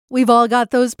We've all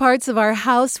got those parts of our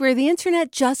house where the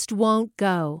internet just won't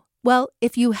go. Well,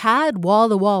 if you had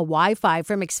wall-to-wall Wi-Fi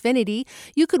from Xfinity,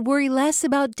 you could worry less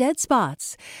about dead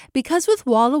spots. Because with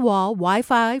wall-to-wall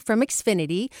Wi-Fi from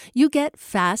Xfinity, you get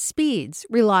fast speeds,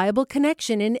 reliable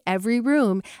connection in every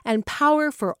room, and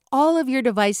power for all of your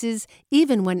devices,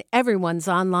 even when everyone's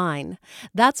online.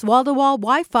 That's wall-to-wall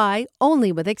Wi-Fi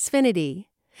only with Xfinity.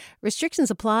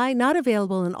 Restrictions apply, not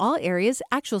available in all areas.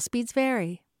 Actual speeds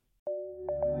vary.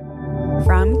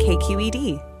 From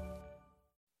KQED.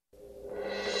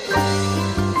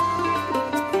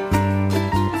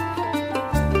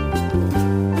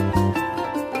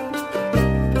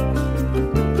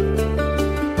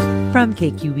 From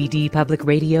KQED Public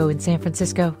Radio in San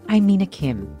Francisco, I'm Mina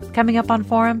Kim. Coming up on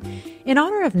Forum, in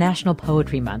honor of National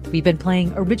Poetry Month, we've been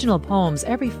playing original poems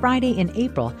every Friday in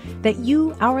April that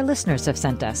you, our listeners, have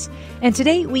sent us. And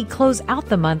today we close out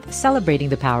the month celebrating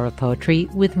the power of poetry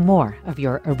with more of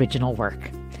your original work.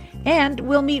 And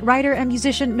we'll meet writer and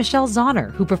musician Michelle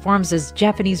Zauner, who performs as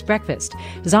Japanese Breakfast.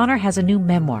 Zauner has a new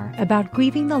memoir about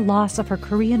grieving the loss of her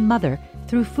Korean mother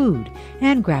through food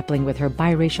and grappling with her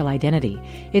biracial identity.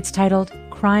 It's titled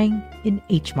Crying in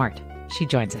H Mart. She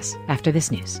joins us after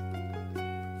this news.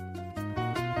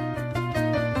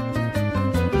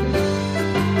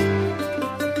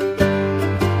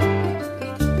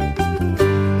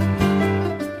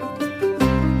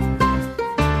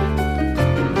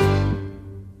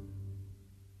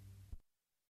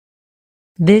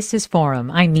 This is Forum.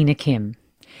 I'm Mina Kim.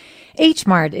 H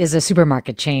Mart is a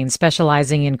supermarket chain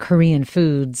specializing in Korean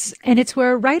foods, and it's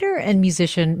where writer and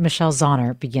musician Michelle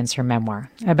Zauner begins her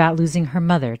memoir about losing her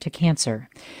mother to cancer.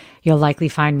 You'll likely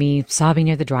find me sobbing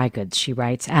near the dry goods, she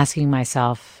writes, asking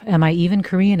myself, am I even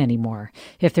Korean anymore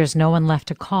if there's no one left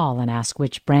to call and ask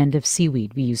which brand of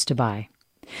seaweed we used to buy?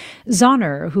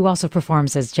 Zauner, who also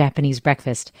performs as Japanese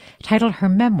Breakfast, titled her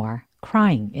memoir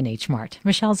Crying in H Mart.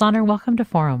 Michelle Zauner, welcome to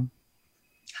Forum.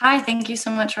 Hi, thank you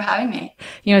so much for having me.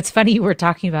 You know, it's funny we're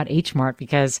talking about H Mart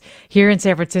because here in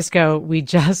San Francisco, we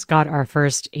just got our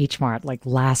first H Mart like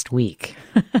last week.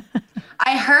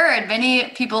 I heard many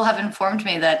people have informed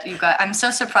me that you got, I'm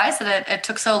so surprised that it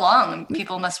took so long.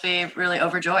 People must be really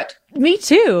overjoyed. Me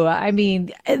too. I mean,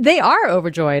 they are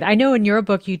overjoyed. I know in your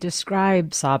book you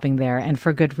describe sobbing there, and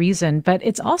for good reason, but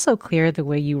it's also clear the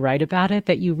way you write about it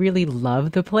that you really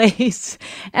love the place.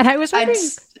 And I was wondering,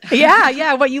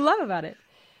 what you love about it.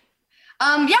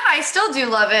 I still do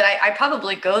love it. I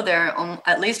probably go there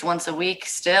at least once a week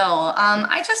still.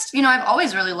 I just, I've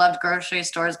always really loved grocery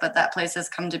stores, but that place has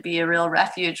come to be a real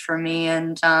refuge for me.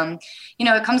 And,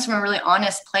 it comes from a really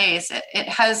honest place. It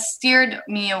has steered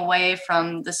me away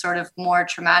from the sort of more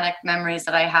traumatic memories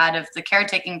that I had of the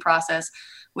caretaking process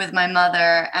with my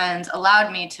mother and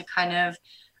allowed me to kind of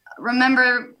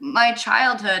remember my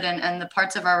childhood and the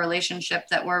parts of our relationship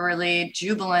that were really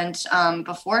jubilant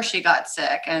before she got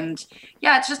sick. And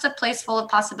it's just a place full of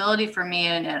possibility for me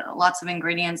and lots of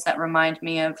ingredients that remind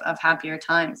me of happier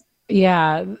times.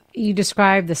 Yeah, you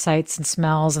describe the sights and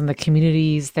smells and the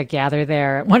communities that gather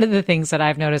there. One of the things that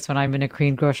I've noticed when I'm in a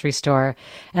Korean grocery store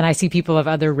and I see people of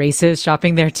other races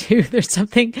shopping there too, there's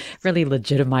something really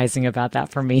legitimizing about that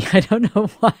for me. I don't know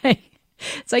why.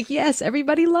 It's like, yes,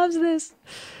 everybody loves this.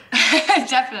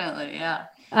 Definitely, yeah.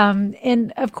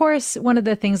 And of course, one of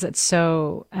the things that's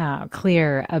so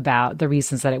clear about the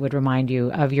reasons that it would remind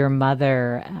you of your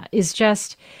mother is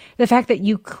just the fact that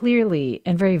you clearly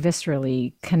and very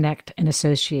viscerally connect and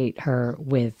associate her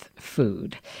with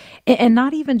food. And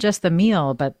not even just the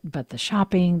meal, but the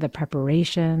shopping, the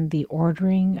preparation, the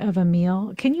ordering of a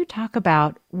meal. Can you talk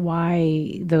about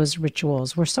why those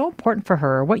rituals were so important for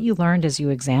her, or what you learned as you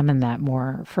examined that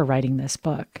more for writing this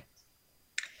book?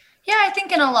 Yeah, I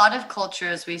think in a lot of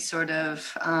cultures, we sort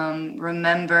of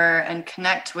remember and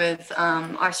connect with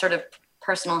our sort of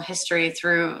personal history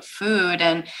through food.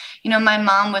 And, my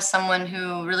mom was someone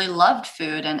who really loved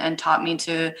food and taught me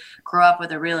to grow up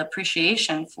with a real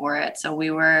appreciation for it. So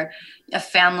we were a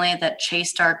family that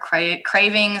chased our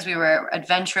cravings. We were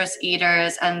adventurous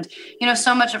eaters. And,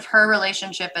 so much of her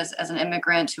relationship as an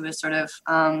immigrant who was sort of,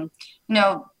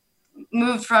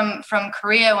 moved from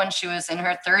Korea when she was in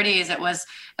her 30s, it was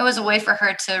a way for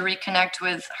her to reconnect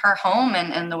with her home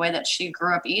and the way that she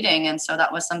grew up eating. And so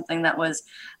that was something that was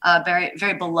very,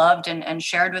 very beloved and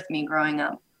shared with me growing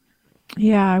up.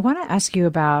 Yeah, I want to ask you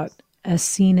about a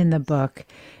scene in the book.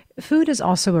 Food is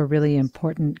also a really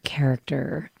important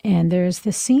character. And there's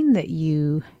the scene that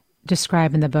you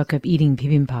describe in the book of eating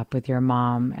bibimbap with your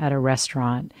mom at a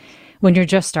restaurant when you're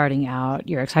just starting out,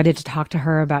 you're excited to talk to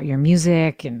her about your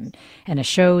music and a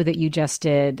show that you just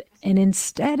did. And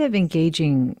instead of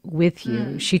engaging with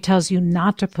you, she tells you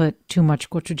not to put too much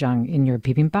gochujang in your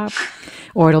bibimbap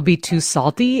or it'll be too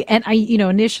salty. And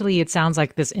initially it sounds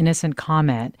like this innocent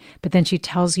comment, but then she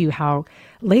tells you how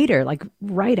later, like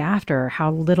right after,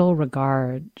 how little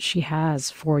regard she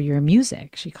has for your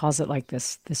music. She calls it like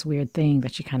this weird thing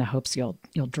that she kind of hopes you'll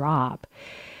drop.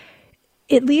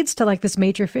 It leads to like this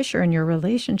major fissure in your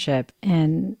relationship.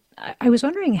 And I was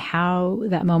wondering how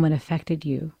that moment affected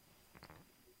you.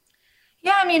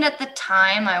 Yeah, I mean, at the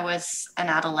time I was an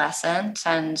adolescent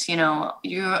and,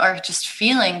 you are just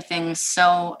feeling things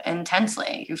so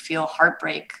intensely. You feel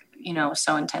heartbreak,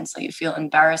 so intensely. You feel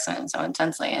embarrassment so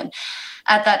intensely. And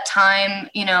at that time,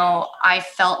 I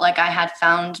felt like I had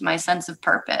found my sense of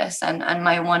purpose and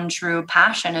my one true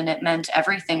passion, and it meant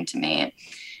everything to me.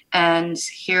 And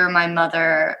here my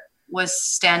mother was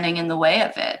standing in the way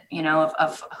of it,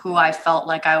 of who I felt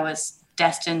like I was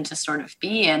destined to sort of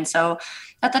be. And so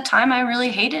at the time, I really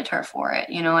hated her for it.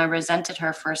 I resented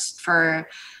her for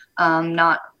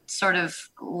not sort of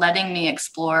letting me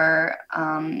explore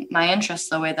my interests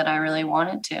the way that I really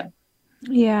wanted to.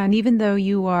 Yeah. And even though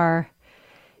you are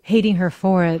hating her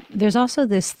for it, there's also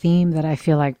this theme that I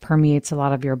feel like permeates a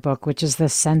lot of your book, which is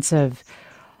this sense of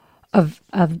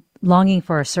longing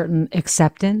for a certain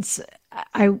acceptance.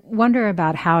 I wonder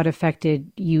about how it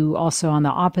affected you also on the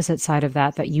opposite side of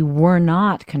that you were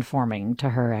not conforming to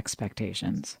her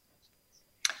expectations.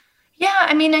 Yeah,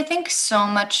 I mean, I think so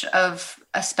much of,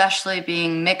 especially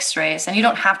being mixed race, and you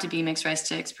don't have to be mixed race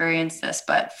to experience this,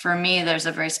 but for me, there's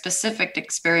a very specific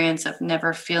experience of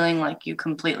never feeling like you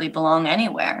completely belong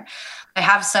anywhere. I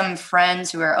have some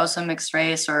friends who are also mixed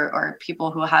race or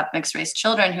people who have mixed race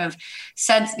children who have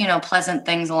said, pleasant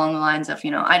things along the lines of,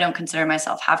 I don't consider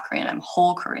myself half Korean. I'm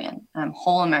whole Korean. I'm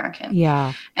whole American.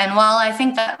 Yeah. And while I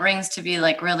think that rings to be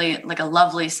like really like a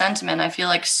lovely sentiment, I feel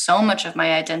like so much of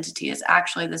my identity is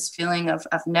actually this feeling of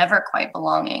never quite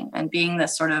belonging and being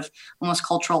this sort of almost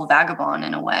cultural vagabond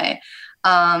in a way.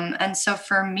 And so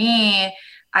for me,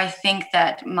 I think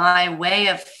that my way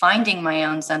of finding my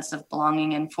own sense of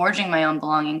belonging and forging my own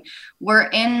belonging were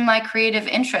in my creative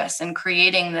interests and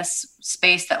creating this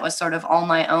space that was sort of all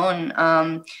my own,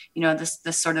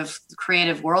 this sort of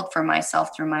creative world for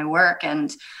myself through my work.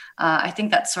 And I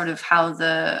think that's sort of how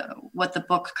what the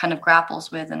book kind of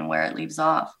grapples with and where it leaves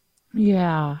off.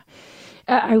 Yeah.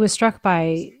 I was struck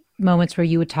by moments where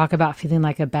you would talk about feeling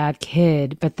like a bad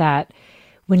kid, but that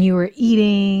when you were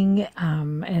eating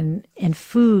and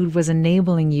food was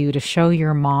enabling you to show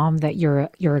your mom that you're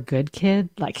a good kid.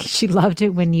 Like she loved it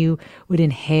when you would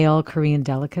inhale Korean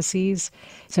delicacies.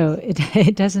 So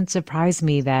it doesn't surprise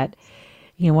me that,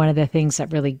 one of the things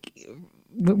that really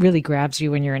grabs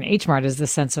you when you're in H Mart is the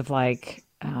sense of like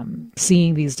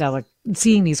seeing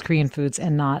these Korean foods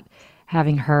and not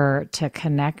having her to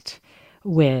connect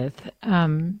with.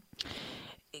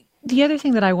 The other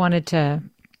thing that I wanted to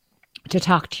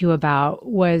talk to you about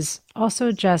was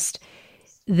also just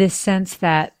this sense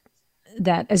that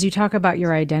as you talk about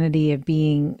your identity of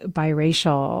being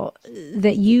biracial,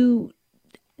 that you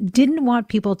didn't want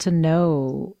people to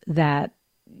know that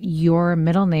your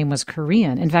middle name was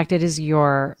Korean. In fact, it is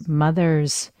your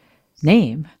mother's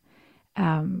name.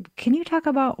 Can you talk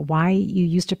about why you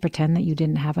used to pretend that you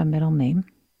didn't have a middle name?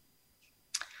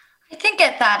 I think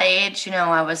at that age,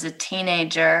 I was a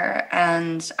teenager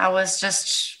and I was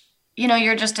just,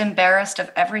 you're just embarrassed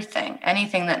of everything.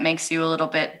 Anything that makes you a little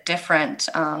bit different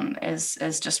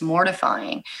is just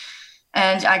mortifying.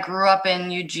 And I grew up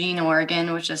in Eugene,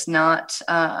 Oregon, which is not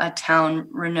a town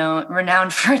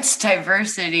renowned for its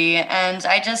diversity. And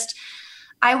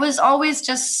I was always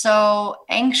just so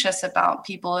anxious about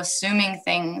people assuming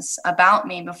things about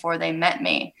me before they met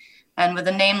me. And with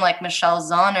a name like Michelle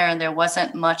Zauner, there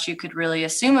wasn't much you could really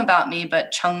assume about me,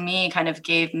 but Chungmi kind of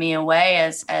gave me away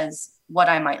as what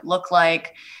I might look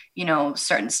like,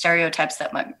 certain stereotypes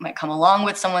that might come along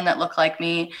with someone that looked like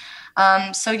me.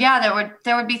 So yeah,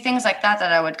 there would be things like that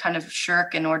I would kind of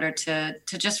shirk in order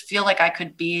to just feel like I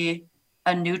could be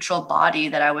a neutral body,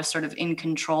 that I was sort of in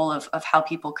control of how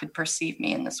people could perceive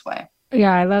me in this way.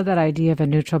 Yeah, I love that idea of a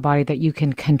neutral body that you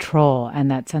can control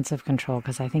and that sense of control,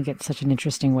 because I think it's such an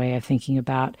interesting way of thinking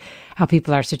about how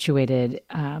people are situated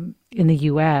in the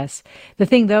U.S. The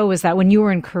thing, though, was that when you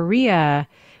were in Korea,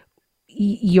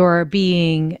 your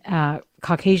being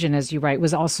Caucasian, as you write,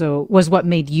 was what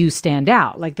made you stand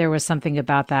out. Like there was something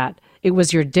about that. It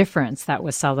was your difference that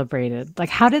was celebrated. Like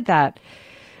how did that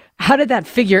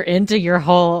figure into your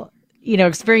whole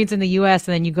experience in the U.S.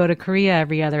 and then you go to Korea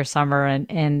every other summer,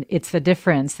 and it's the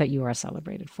difference that you are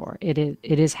celebrated for. It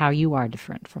is how you are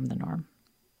different from the norm.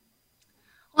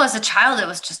 Well, as a child, it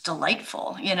was just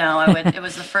delightful. It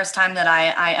was the first time that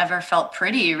I ever felt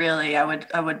pretty, really. I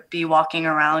would be walking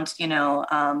around,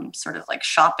 sort of like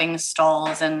shopping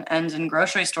stalls and in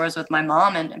grocery stores with my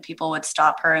mom, and people would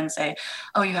stop her and say,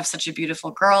 "Oh, you have such a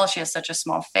beautiful girl. She has such a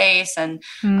small face." And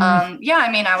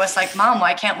I was like, "Mom,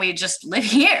 why can't we just live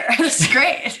here? This is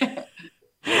great."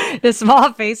 The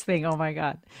small face thing. Oh my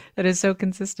God. That is so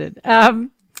consistent.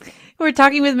 We're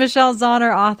talking with Michelle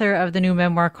Zauner, author of the new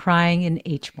memoir, Crying in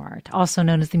H Mart, also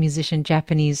known as the musician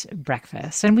Japanese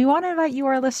Breakfast. And we want to invite you,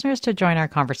 our listeners, to join our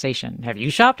conversation. Have you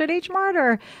shopped at H Mart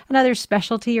or another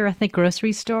specialty or ethnic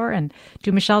grocery store? And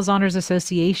do Michelle Zauner's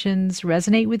associations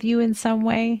resonate with you in some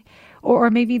way?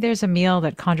 Or maybe there's a meal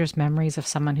that conjures memories of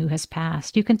someone who has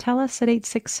passed. You can tell us at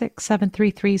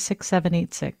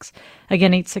 866-733-6786.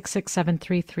 Again,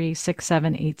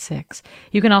 866-733-6786.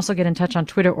 You can also get in touch on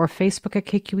Twitter or Facebook at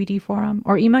KQED Forum,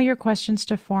 or email your questions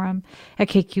to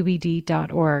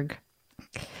forum@kqed.org.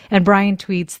 And Brian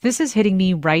tweets, "This is hitting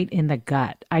me right in the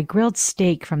gut. I grilled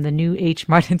steak from the new H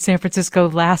Mart in San Francisco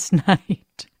last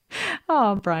night."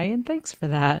 Oh, Brian, thanks for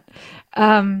that.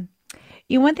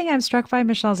 One thing I'm struck by,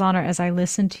 Michelle Zauner, as I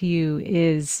listen to you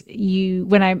is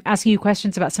when I'm asking you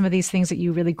questions about some of these things that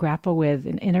you really grapple with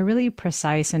in a really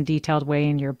precise and detailed way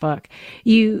in your book,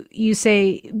 you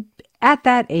say, at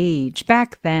that age,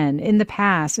 back then, in the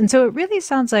past. And so it really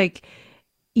sounds like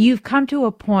you've come to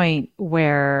a point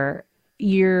where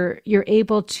you're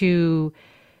able to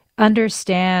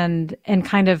understand and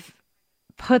kind of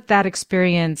put that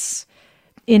experience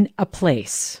in a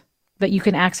place that you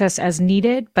can access as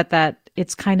needed, but that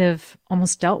it's kind of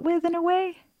almost dealt with in a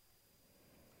way?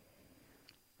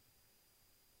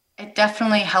 It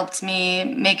definitely helped me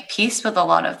make peace with a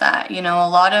lot of that. A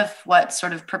lot of what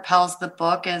sort of propels the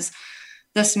book is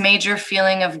this major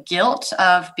feeling of guilt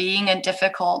of being a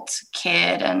difficult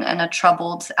kid and a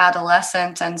troubled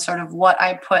adolescent, and sort of what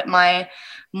I put my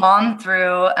mom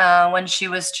through when she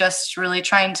was just really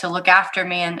trying to look after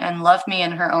me and love me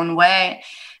in her own way.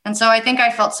 And so I think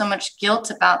I felt so much guilt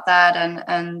about that.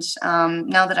 And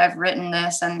now that I've written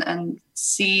this and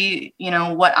see,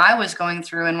 what I was going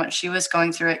through and what she was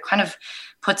going through, it kind of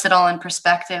puts it all in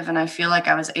perspective. And I feel like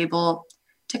I was able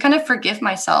to kind of forgive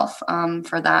myself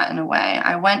for that in a way.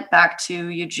 I went back to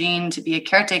Eugene to be a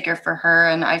caretaker for her,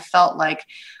 and I felt like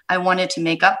I wanted to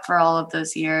make up for all of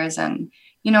those years. And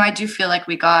I do feel like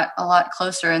we got a lot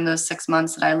closer in those 6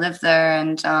 months that I lived there.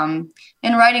 And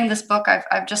in writing this book,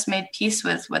 I've just made peace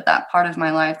with that part of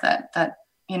my life that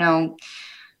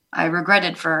I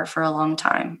regretted for a long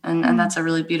time. And that's a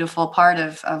really beautiful part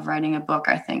of writing a book,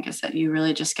 I think, is that you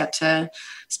really just get to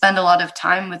spend a lot of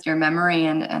time with your memory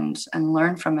and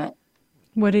learn from it.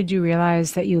 What did you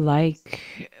realize that you like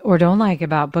or don't like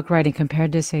about book writing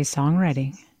compared to, say,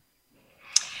 songwriting?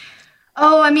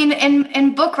 Oh, I mean,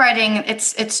 in book writing,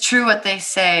 it's true what they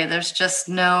say. There's just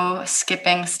no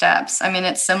skipping steps. I mean,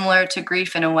 it's similar to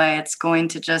grief in a way. It's going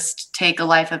to just take a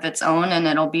life of its own, and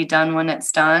it'll be done when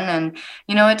it's done. And,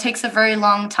 it takes a very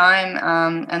long time.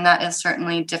 And that is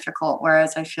certainly difficult.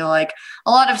 Whereas I feel like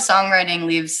a lot of songwriting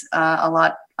leaves a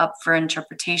lot up for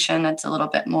interpretation. It's a little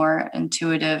bit more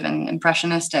intuitive and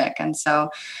impressionistic. And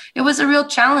so it was a real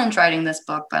challenge writing this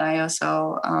book, but I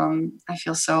also, I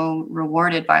feel so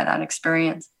rewarded by that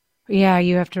experience. Yeah,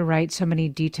 you have to write so many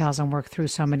details and work through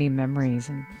so many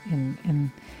memories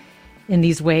in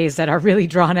these ways that are really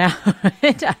drawn out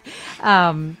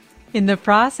in the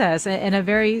process, and a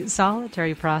very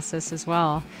solitary process as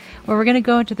well. Well, we're going to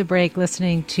go into the break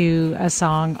listening to a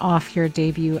song off your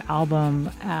debut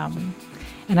album.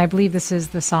 And I believe this is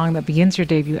the song that begins your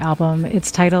debut album.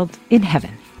 It's titled In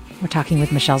Heaven. We're talking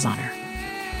with Michelle Zauner.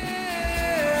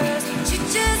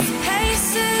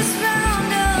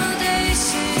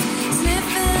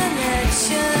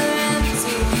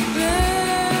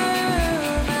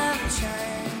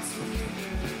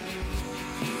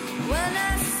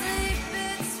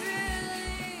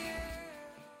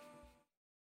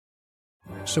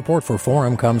 Support for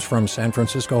Forum comes from San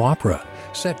Francisco Opera.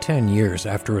 Set 10 years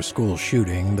after a school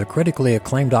shooting, the critically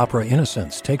acclaimed opera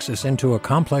Innocence takes us into a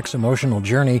complex emotional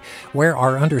journey where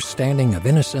our understanding of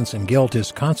innocence and guilt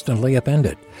is constantly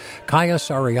upended. Kaya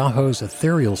Sariaho's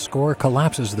ethereal score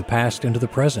collapses the past into the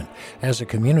present as a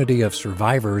community of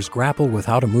survivors grapple with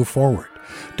how to move forward.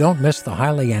 Don't miss the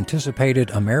highly anticipated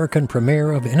American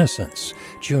premiere of Innocence,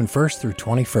 June 1st through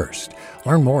 21st.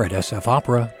 Learn more at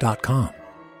sfopera.com.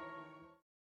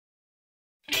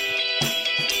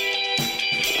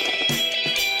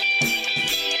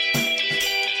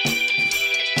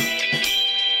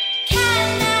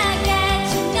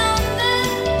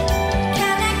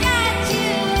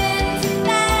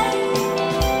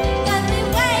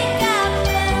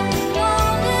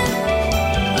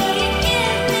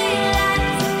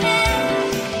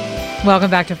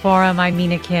 Welcome back to Forum. I'm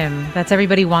Mina Kim. That's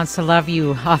Everybody Wants to Love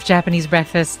You off Japanese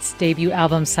Breakfast's debut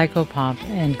album Psychopomp.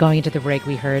 And going into the break,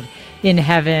 we heard In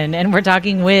Heaven. And we're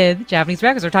talking with Japanese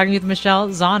Breakfast. We're talking with Michelle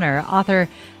Zauner, author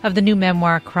of the new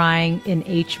memoir Crying in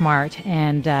H Mart.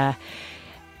 And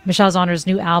Michelle Zauner's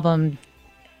new album,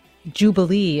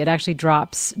 Jubilee, it actually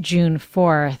drops June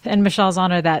 4th. And Michelle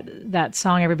Zauner, that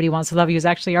song Everybody Wants to Love You is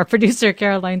actually our producer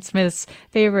Caroline Smith's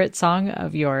favorite song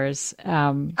of yours.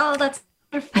 Oh, that's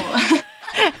wonderful.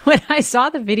 When I saw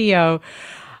the video,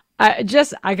 I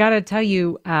gotta tell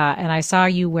you, and I saw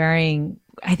you wearing,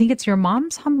 I think it's your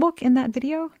mom's hanbok in that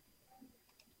video.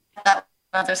 That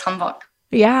mother's hanbok.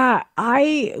 Yeah,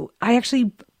 I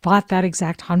actually bought that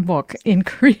exact hanbok in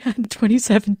Korea in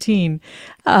 2017.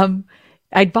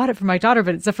 I bought it for my daughter,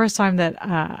 but it's the first time that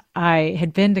I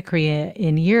had been to Korea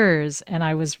in years, and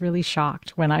I was really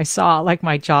shocked when I saw, like,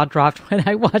 my jaw dropped when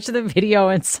I watched the video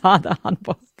and saw the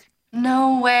hanbok.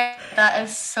 No way. That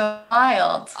is so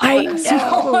wild. I know.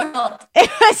 So wild.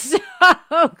 It was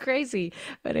so crazy.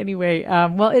 But anyway,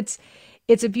 well, it's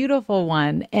a beautiful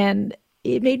one. And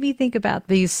it made me think about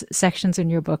these sections in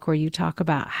your book where you talk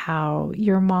about how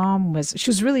your mom she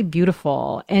was really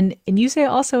beautiful. And you say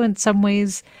also in some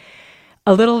ways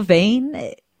a little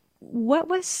vain. What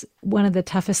was one of the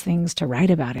toughest things to write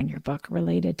about in your book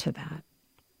related to that?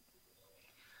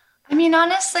 I mean,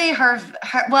 honestly,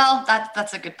 well,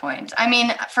 that's a good point. I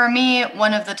mean, for me,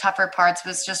 one of the tougher parts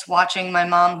was just watching my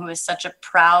mom, who is such a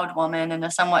proud woman and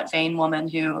a somewhat vain woman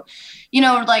who,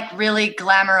 like really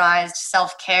glamorized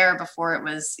self-care before it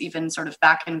was even sort of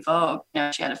back in vogue.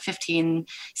 She had a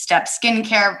 15-step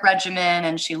skincare regimen,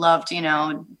 and she loved,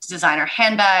 designer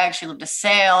handbags. She loved to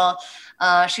sail.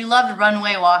 She loved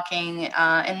runway walking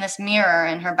in this mirror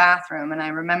in her bathroom. And I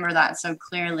remember that so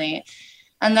clearly.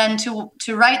 And then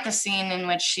to write the scene in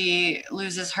which she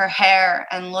loses her hair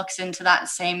and looks into that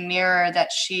same mirror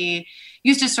that she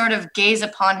used to sort of gaze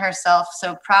upon herself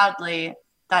so proudly,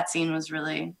 that scene was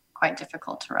really quite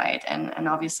difficult to write and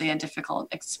obviously a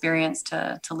difficult experience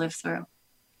to live through.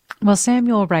 Well,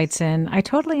 Samuel writes in, I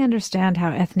totally understand how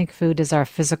ethnic food is our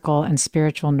physical and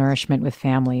spiritual nourishment with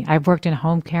family. I've worked in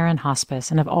home care and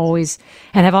hospice and have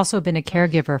also been a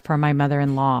caregiver for my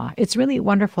mother-in-law. It's really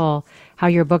wonderful how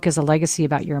your book is a legacy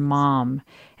about your mom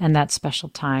and that special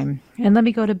time. And let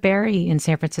me go to Barry in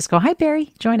San Francisco. Hi,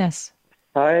 Barry. Join us.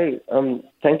 Hi.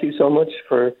 Thank you so much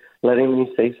for letting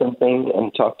me say something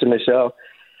and talk to Michelle.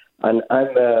 And I'm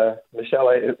Michelle,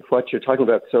 what you're talking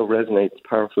about so resonates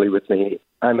powerfully with me.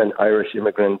 I'm an Irish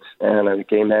immigrant and I'm a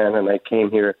gay man, and I came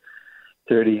here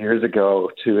 30 years ago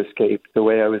to escape the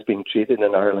way I was being treated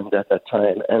in Ireland at that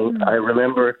time. And I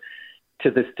remember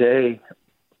to this day,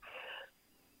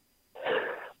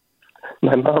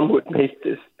 my mom would make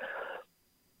this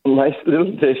nice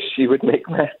little dish. She would make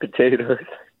mashed potatoes,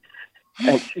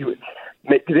 and she would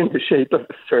make it in the shape of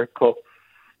a circle.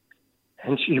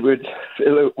 And she would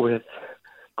fill it with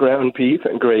ground beef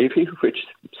and gravy, which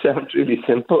sounds really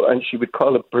simple, and she would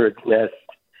call it bird's nest.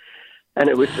 And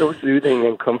it was so soothing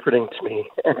and comforting to me.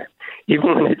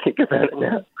 Even when I think about it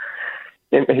now,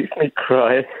 it makes me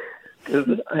cry because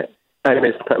I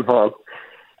miss my mom.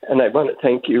 And I want to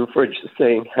thank you for just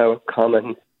saying how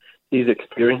common these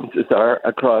experiences are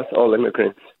across all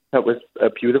immigrants. That was a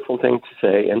beautiful thing to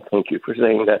say, and thank you for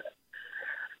saying that.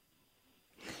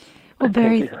 Well,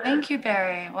 Barry. Thank you,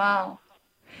 Barry. Wow.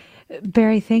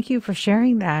 Barry, thank you for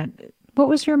sharing that. What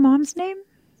was your mom's name?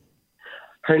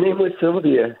 Her name was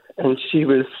Sylvia, and she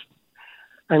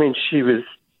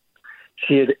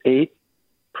had 8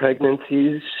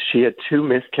 pregnancies. She had 2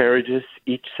 miscarriages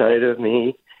each side of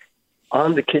me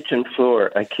on the kitchen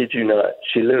floor. I kid you not.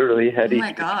 She literally had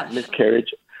each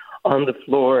miscarriage on the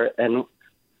floor, and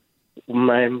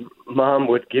my mom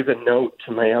would give a note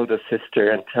to my eldest sister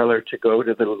and tell her to go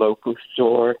to the local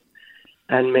store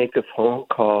and make a phone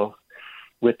call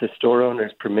with the store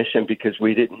owner's permission, because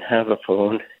we didn't have a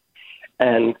phone,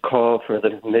 and call for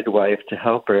the midwife to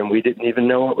help her, and we didn't even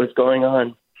know what was going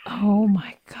on. Oh,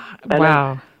 my God. And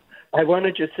wow. I want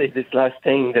to just say this last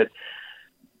thing, that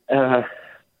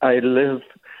I live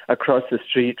across the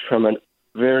street from a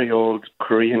very old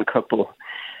Korean couple,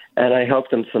 and I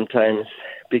help them sometimes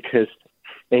because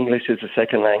English is a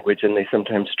second language and they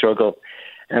sometimes struggle.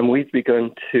 And we've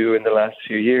begun to, in the last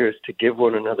few years, to give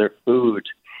one another food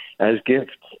as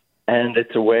gifts. And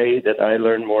it's a way that I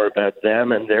learn more about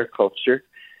them and their culture,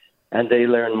 and they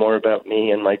learn more about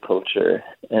me and my culture.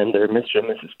 And they're Mr. and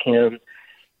Mrs. Kim,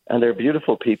 and they're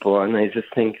beautiful people. And I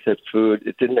just think that food,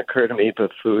 it didn't occur to me,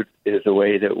 but food is a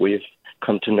way that we've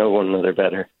come to know one another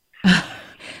better.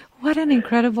 What an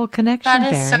incredible connection,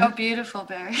 That is Barry. so beautiful,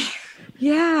 Barry.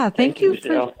 Yeah, thank you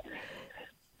for...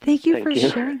 Thank you for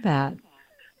sharing that.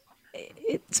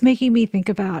 It's making me think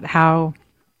about how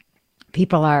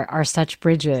people are such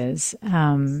bridges.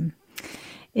 And,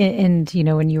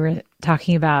 when you were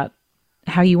talking about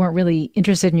how you weren't really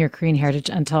interested in your Korean heritage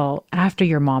until after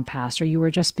your mom passed, or you were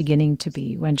just beginning to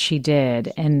be when she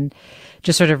did, and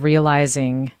just sort of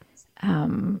realizing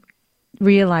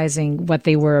what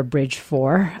they were a bridge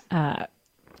for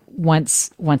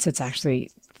once it's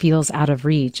actually feels out of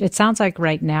reach. It sounds like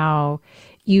right now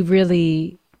you've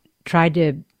really tried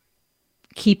to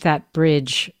keep that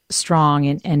bridge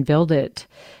strong and build it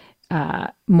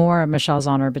more, Michelle's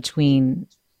honor, between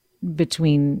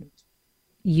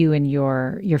you and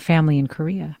your family in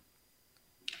Korea.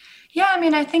 Yeah,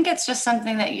 I think it's just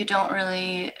something that you don't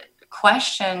really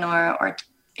question, or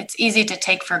it's easy to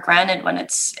take for granted when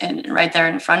it's right there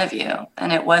in front of you.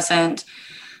 And it wasn't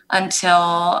until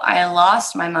I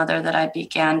lost my mother that I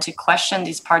began to question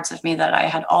these parts of me that I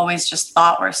had always just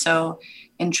thought were so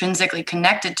intrinsically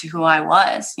connected to who I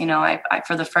was. I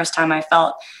for the first time I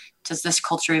felt, does this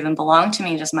culture even belong to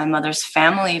me? Does my mother's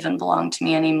family even belong to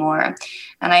me anymore?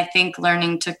 And I think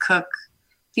learning to cook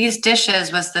these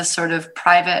dishes was this sort of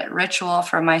private ritual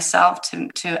for myself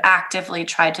to actively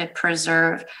try to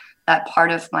preserve that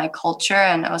part of my culture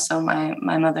and also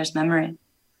my mother's memory.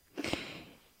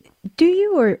 Do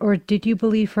you or did you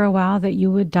believe for a while that you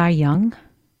would die young?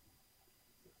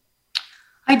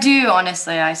 I do,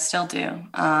 honestly. I still do.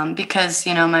 Because,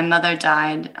 my mother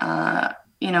died,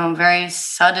 very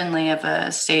suddenly of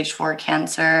a stage 4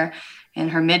 cancer in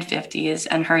her mid-50s.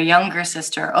 And her younger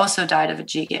sister also died of a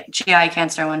GI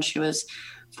cancer when she was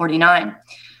 49.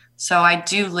 So I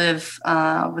do live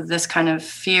with this kind of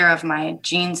fear of my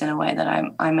genes in a way that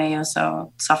I may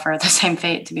also suffer the same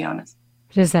fate, to be honest.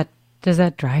 Does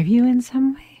that drive you in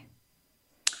some way?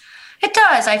 It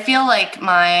does. I feel like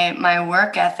my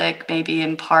work ethic maybe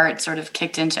in part sort of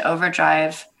kicked into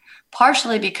overdrive,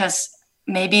 partially because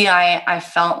maybe I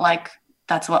felt like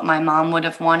that's what my mom would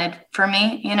have wanted for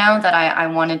me, that I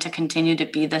wanted to continue to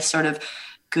be this sort of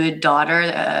good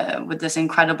daughter with this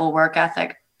incredible work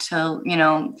ethic to,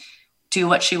 do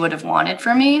what she would have wanted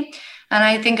for me. And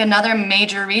I think another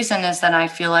major reason is that I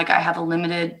feel like I have a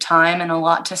limited time and a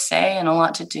lot to say and a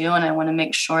lot to do. And I want to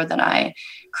make sure that I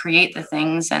create the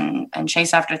things and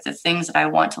chase after the things that I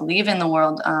want to leave in the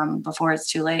world before it's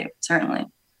too late, certainly.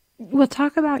 We'll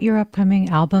talk about your upcoming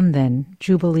album then,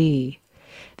 Jubilee.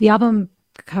 The album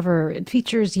cover, it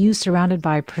features you surrounded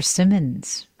by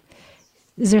persimmons.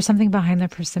 Is there something behind the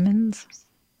persimmons?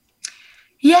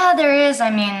 Yeah, there is.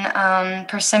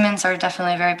 Persimmons are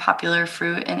definitely a very popular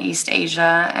fruit in East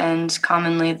Asia, and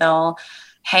commonly they'll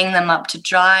hang them up to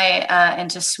dry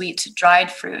into sweet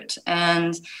dried fruit.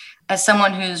 And as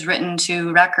someone who's written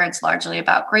 2 records largely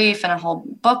about grief and a whole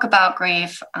book about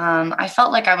grief, I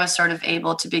felt like I was sort of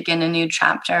able to begin a new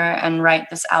chapter and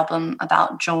write this album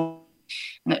about joy.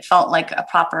 And it felt like a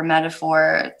proper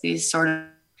metaphor, these sort of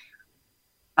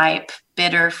ripe,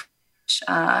 bitter fruit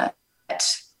that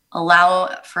allow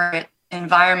for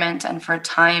environment and for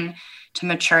time to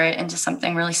mature it into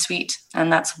something really sweet.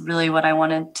 And that's really what I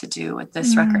wanted to do with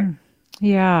this record.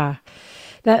 Yeah,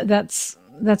 that's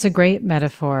a great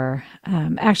metaphor.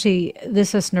 Actually,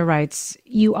 this listener writes,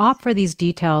 you opt for these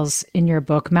details in your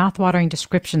book, mouthwatering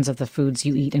descriptions of the foods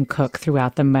you eat and cook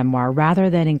throughout the memoir, rather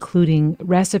than including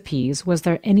recipes. Was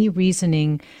there any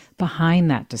reasoning behind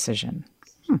that decision?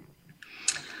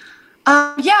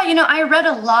 I read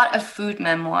a lot of food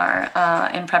memoir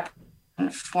in preparation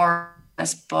for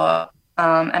this book.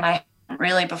 And I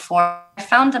really before I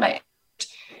found that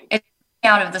it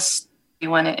out of the story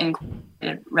when it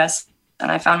included recipes,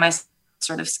 and I found myself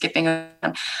sort of skipping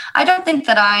them. I don't think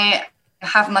that I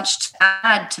have much to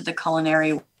add to the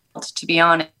culinary world, to be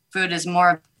honest. Food is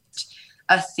more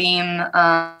a theme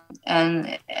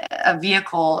and a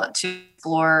vehicle to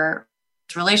explore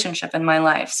relationship in my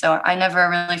life. So I never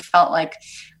really felt like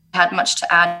I had much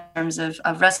to add in terms of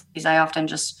recipes. I often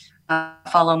just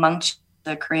follow Mungchi,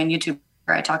 the Korean YouTuber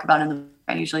I talk about in the book.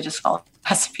 I usually just follow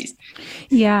recipes.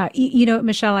 Yeah.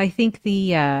 Michelle, I think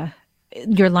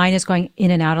your line is going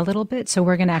in and out a little bit. So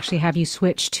we're going to actually have you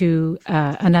switch to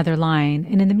another line.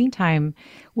 And in the meantime,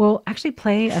 we'll actually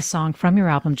play a song from your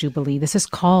album, Jubilee. This is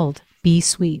called Be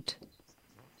Sweet.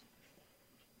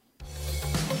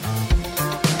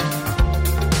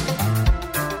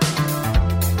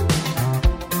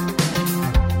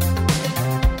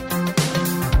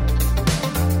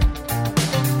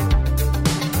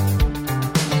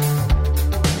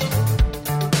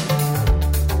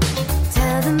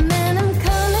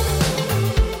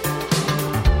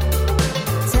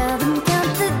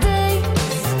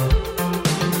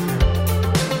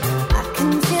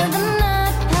 Feel the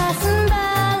night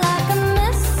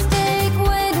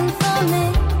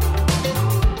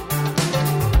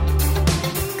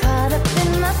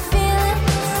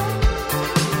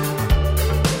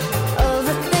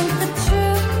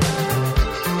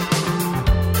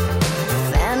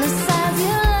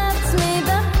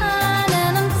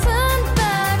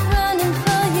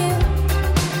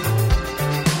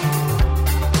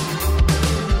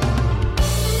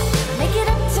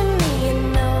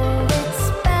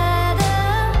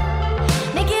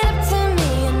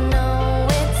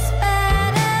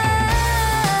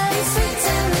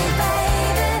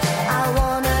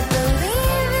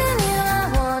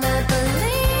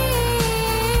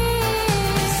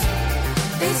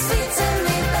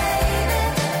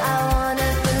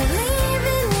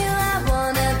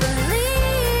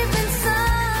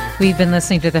We've been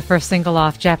listening to the first single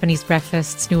off Japanese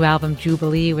Breakfast's new album,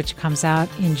 Jubilee, which comes out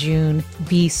in June,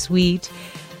 Be Sweet.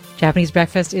 Japanese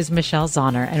Breakfast is Michelle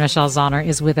Zauner, and Michelle Zauner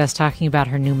is with us talking about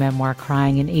her new memoir,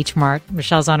 Crying in H Mart.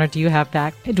 Michelle Zauner,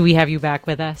 do we have you back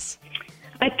with us?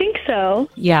 I think so.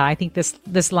 Yeah, I think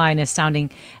this line is sounding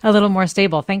a little more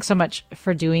stable. Thanks so much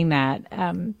for doing that.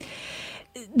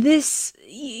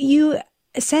 You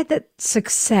said that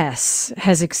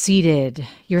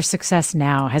your success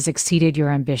now has exceeded your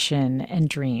ambition and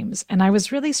dreams. And I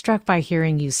was really struck by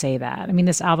hearing you say that. I mean,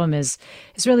 this album is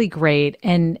really great.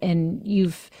 And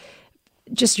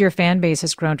your fan base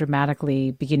has grown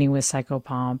dramatically, beginning with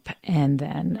Psychopomp and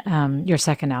then your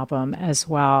second album as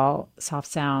well,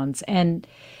 Soft Sounds. And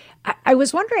I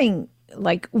was wondering,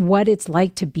 like, what it's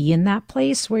like to be in that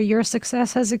place where your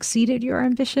success has exceeded your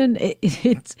ambition.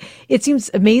 It seems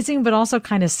amazing, but also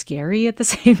kind of scary at the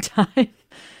same time.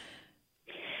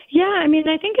 Yeah, I mean,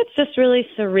 I think it's just really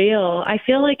surreal. I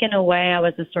feel like in a way I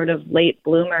was a sort of late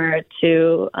bloomer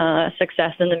to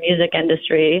success in the music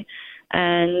industry.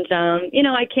 And,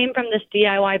 I came from this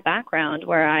DIY background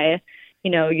where I,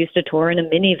 used to tour in a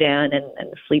minivan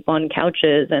and sleep on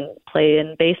couches and play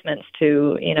in basements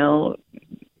to,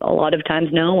 a lot of times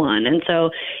no one. And so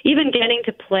even getting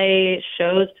to play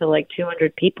shows to like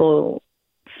 200 people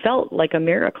felt like a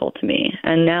miracle to me.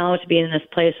 And now to be in this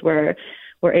place where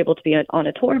we're able to be on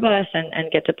a tour bus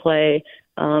and get to play,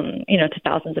 to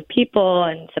thousands of people.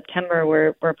 In September,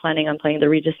 we're planning on playing the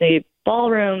Regency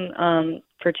Ballroom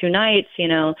for 2 nights.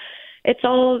 It's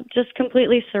all just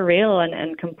completely surreal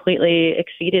and completely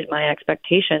exceeded my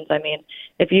expectations. I mean,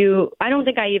 I don't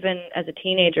think I even as a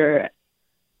teenager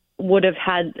would have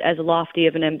had as lofty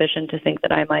of an ambition to think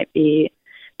that I might be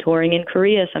touring in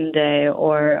Korea someday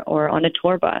or on a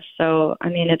tour bus. So, I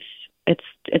mean,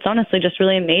 it's honestly just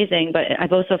really amazing, but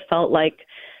I've also felt like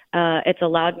it's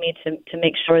allowed me to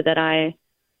make sure that I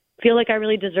feel like I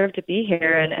really deserve to be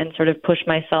here and sort of push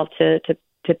myself to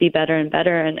be better and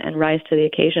better and rise to the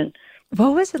occasion.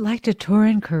 What was it like to tour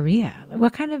in Korea?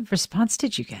 What kind of response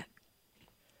did you get?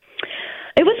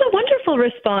 It was a wonderful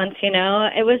response,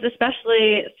 It was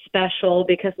especially special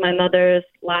because my mother's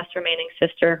last remaining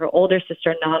sister, her older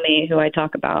sister, Nami, who I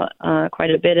talk about quite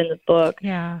a bit in the book,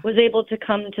 was able to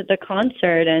come to the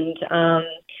concert. And,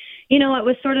 it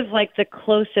was sort of like the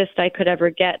closest I could ever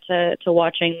get to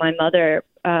watching my mother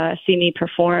see me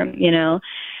perform,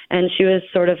 And she was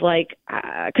sort of like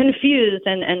confused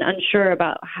and unsure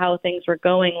about how things were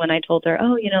going when I told her,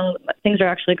 things are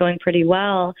actually going pretty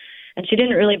well. And she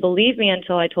didn't really believe me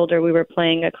until I told her we were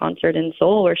playing a concert in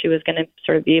Seoul where she was going to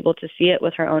sort of be able to see it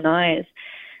with her own eyes.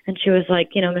 And she was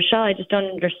like, Michelle, I just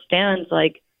don't understand,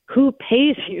 like, who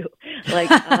pays you? Like,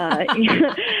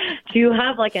 do you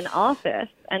have like an office?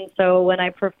 And so when I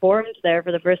performed there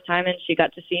for the first time and she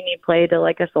got to see me play to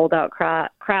like a sold out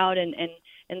crowd in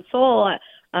Seoul,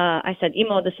 I said,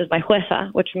 Imo, this is my huesa,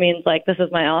 which means like, this is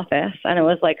my office. And it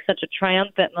was like such a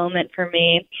triumphant moment for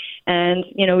me. And,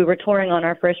 we were touring on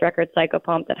our first record,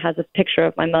 Psychopomp, that has this picture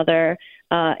of my mother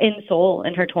in Seoul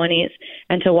in her 20s.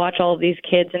 And to watch all of these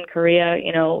kids in Korea,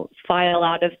 file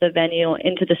out of the venue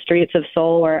into the streets of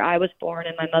Seoul where I was born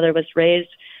and my mother was raised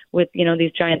with,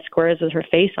 these giant squares with her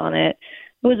face on it.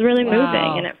 It was really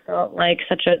moving. And it felt like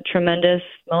such a tremendous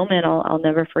moment I'll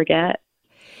never forget.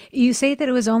 You say that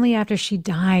it was only after she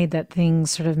died that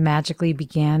things sort of magically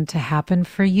began to happen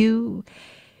for you.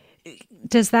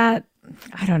 Does that,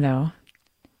 I don't know,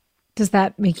 does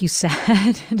that make you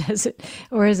sad?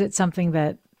 Or is it something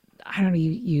that, I don't know,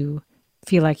 you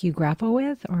feel like you grapple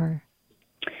with, or?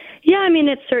 Yeah, I mean,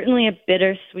 it's certainly a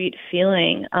bittersweet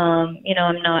feeling. I'm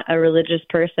not a religious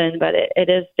person, but it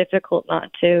is difficult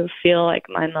not to feel like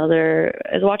my mother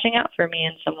is watching out for me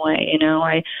in some way.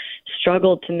 I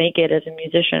struggled to make it as a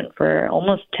musician for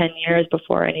almost 10 years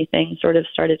before anything sort of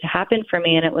started to happen for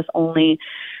me. And it was only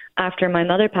after my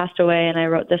mother passed away and I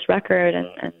wrote this record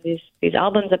and these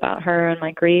albums about her and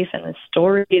my grief and the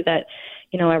story that,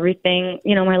 everything,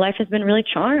 my life has been really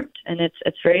charmed, and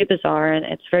it's very bizarre, and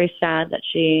it's very sad that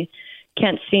she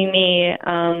can't see me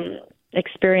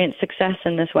experience success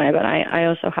in this way. But I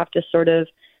also have to sort of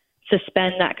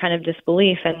suspend that kind of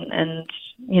disbelief and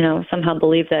somehow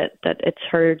believe that it's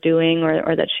her doing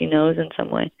or that she knows in some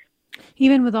way.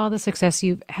 Even with all the success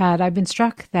you've had, I've been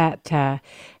struck that,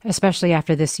 especially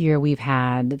after this year, we've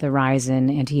had the rise in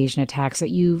anti-Asian attacks, that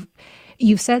you've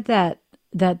said that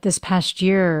this past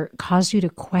year caused you to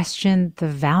question the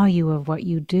value of what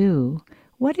you do.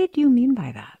 What did you mean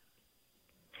by that?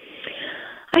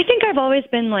 I think I've always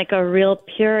been like a real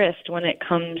purist when it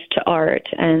comes to art,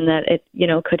 and that it,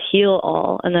 could heal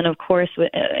all. And then, of course,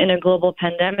 in a global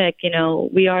pandemic,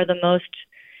 we are the most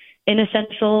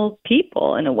inessential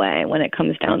people in a way when it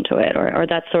comes down to it, or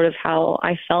that's sort of how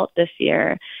I felt this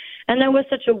year. And there was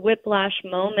such a whiplash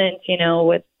moment,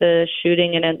 with the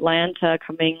shooting in Atlanta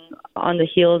coming on the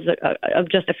heels of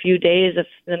just a few days of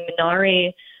the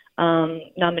Minari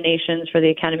nominations for the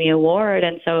Academy Award.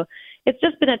 And so it's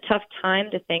just been a tough time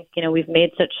to think, we've made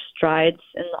such strides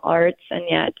in the arts, and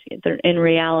yet in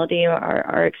reality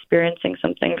are experiencing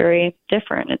something very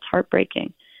different. It's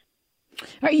heartbreaking.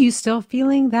 Are you still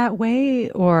feeling that way,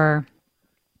 or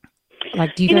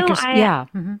do you yeah?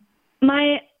 Mm-hmm.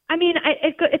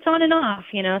 It's on and off.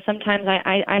 Sometimes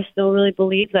I still really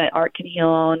believe that art can heal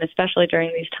all, and especially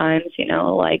during these times,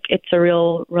 it's a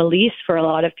real release for a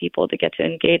lot of people to get to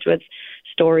engage with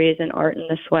stories and art in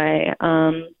this way.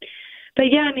 But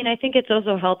yeah, I think it's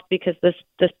also helped because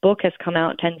this book has come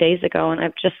out 10 days ago, and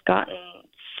I've just gotten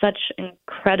such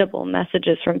incredible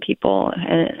messages from people,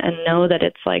 and know that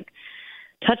it's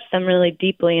touched them really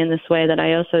deeply in this way that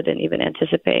I also didn't even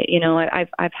anticipate.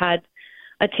 I've had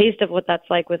a taste of what that's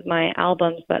like with my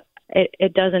albums, but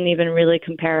it doesn't even really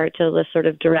compare to the sort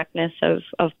of directness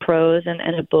of prose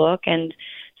and a book. And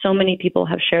so many people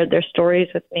have shared their stories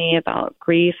with me about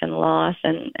grief and loss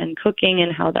and cooking,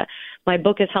 and how my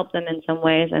book has helped them in some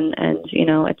ways. And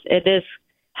it is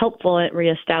helpful at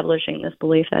reestablishing this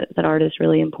belief that art is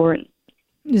really important.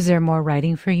 Is there more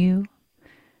writing for you?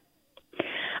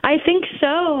 I think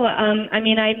so.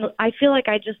 I feel like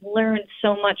I just learned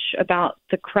so much about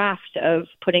the craft of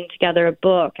putting together a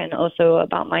book, and also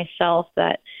about myself,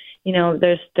 that,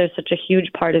 there's such a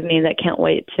huge part of me that can't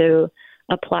wait to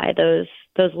apply those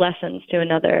lessons to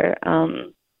another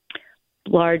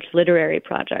large literary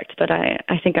project. But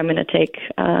I think I'm going to take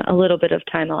a little bit of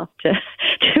time off to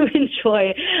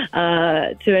enjoy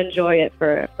it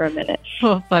for a minute.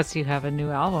 Well, plus you have a new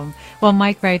album. Well,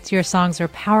 Mike writes, your songs are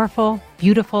powerful,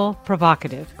 beautiful,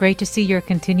 provocative. Great to see your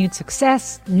continued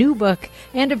success, new book,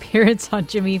 and appearance on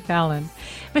Jimmy Fallon.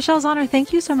 Michelle Zauner,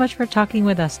 thank you so much for talking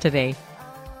with us today.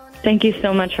 Thank you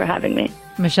so much for having me.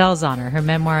 Michelle Zauner, her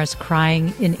memoir is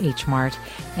Crying in H Mart,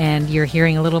 and you're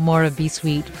hearing a little more of Be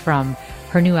Sweet from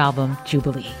her new album,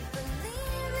 Jubilee.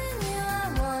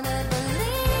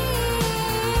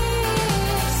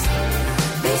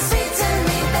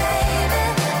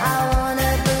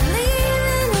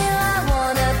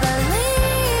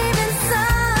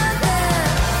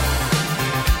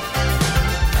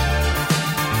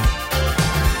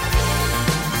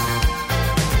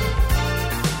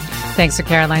 Thanks to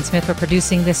Caroline Smith for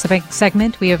producing this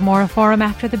segment. We have more of Forum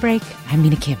after the break. I'm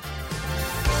Mina Kim.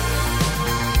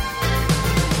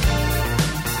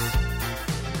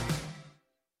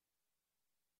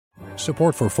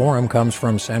 Support for Forum comes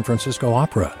from San Francisco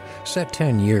Opera. Set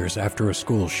 10 years after a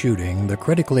school shooting, the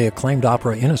critically acclaimed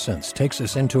opera Innocence takes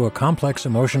us into a complex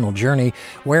emotional journey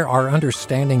where our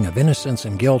understanding of innocence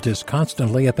and guilt is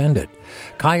constantly upended.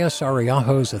 Kaya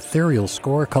Sariaho's ethereal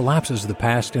score collapses the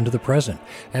past into the present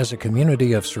as a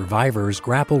community of survivors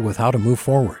grapple with how to move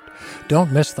forward.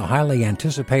 Don't miss the highly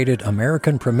anticipated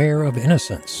American premiere of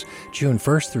Innocence, June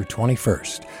 1st through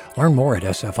 21st. Learn more at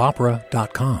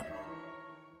sfopera.com.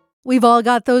 We've all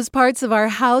got those parts of our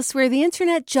house where the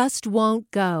internet just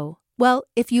won't go. Well,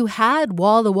 if you had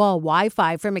wall-to-wall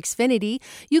Wi-Fi from Xfinity,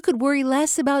 you could worry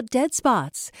less about dead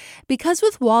spots. Because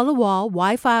with wall-to-wall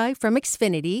Wi-Fi from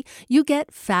Xfinity, you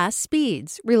get fast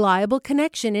speeds, reliable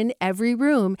connection in every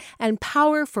room, and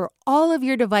power for all of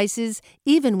your devices,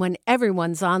 even when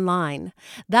everyone's online.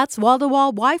 That's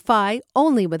wall-to-wall Wi-Fi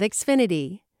only with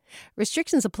Xfinity.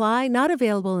 Restrictions apply, not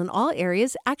available in all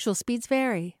areas. Actual speeds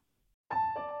vary.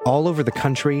 All over the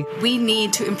country, we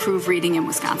need to improve reading in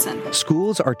Wisconsin.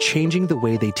 Schools are changing the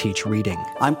way they teach reading.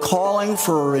 I'm calling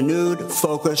for a renewed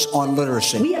focus on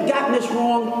literacy. We have gotten this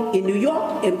wrong in New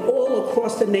York and all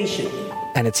across the nation.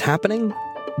 And it's happening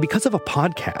because of a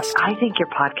podcast. I think your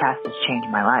podcast has changed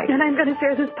my life. And I'm going to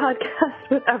share this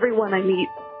podcast with everyone I meet.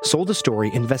 Sold a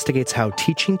Story investigates how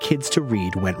teaching kids to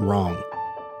read went wrong.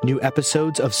 New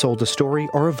episodes of Sold a Story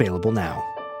are available now.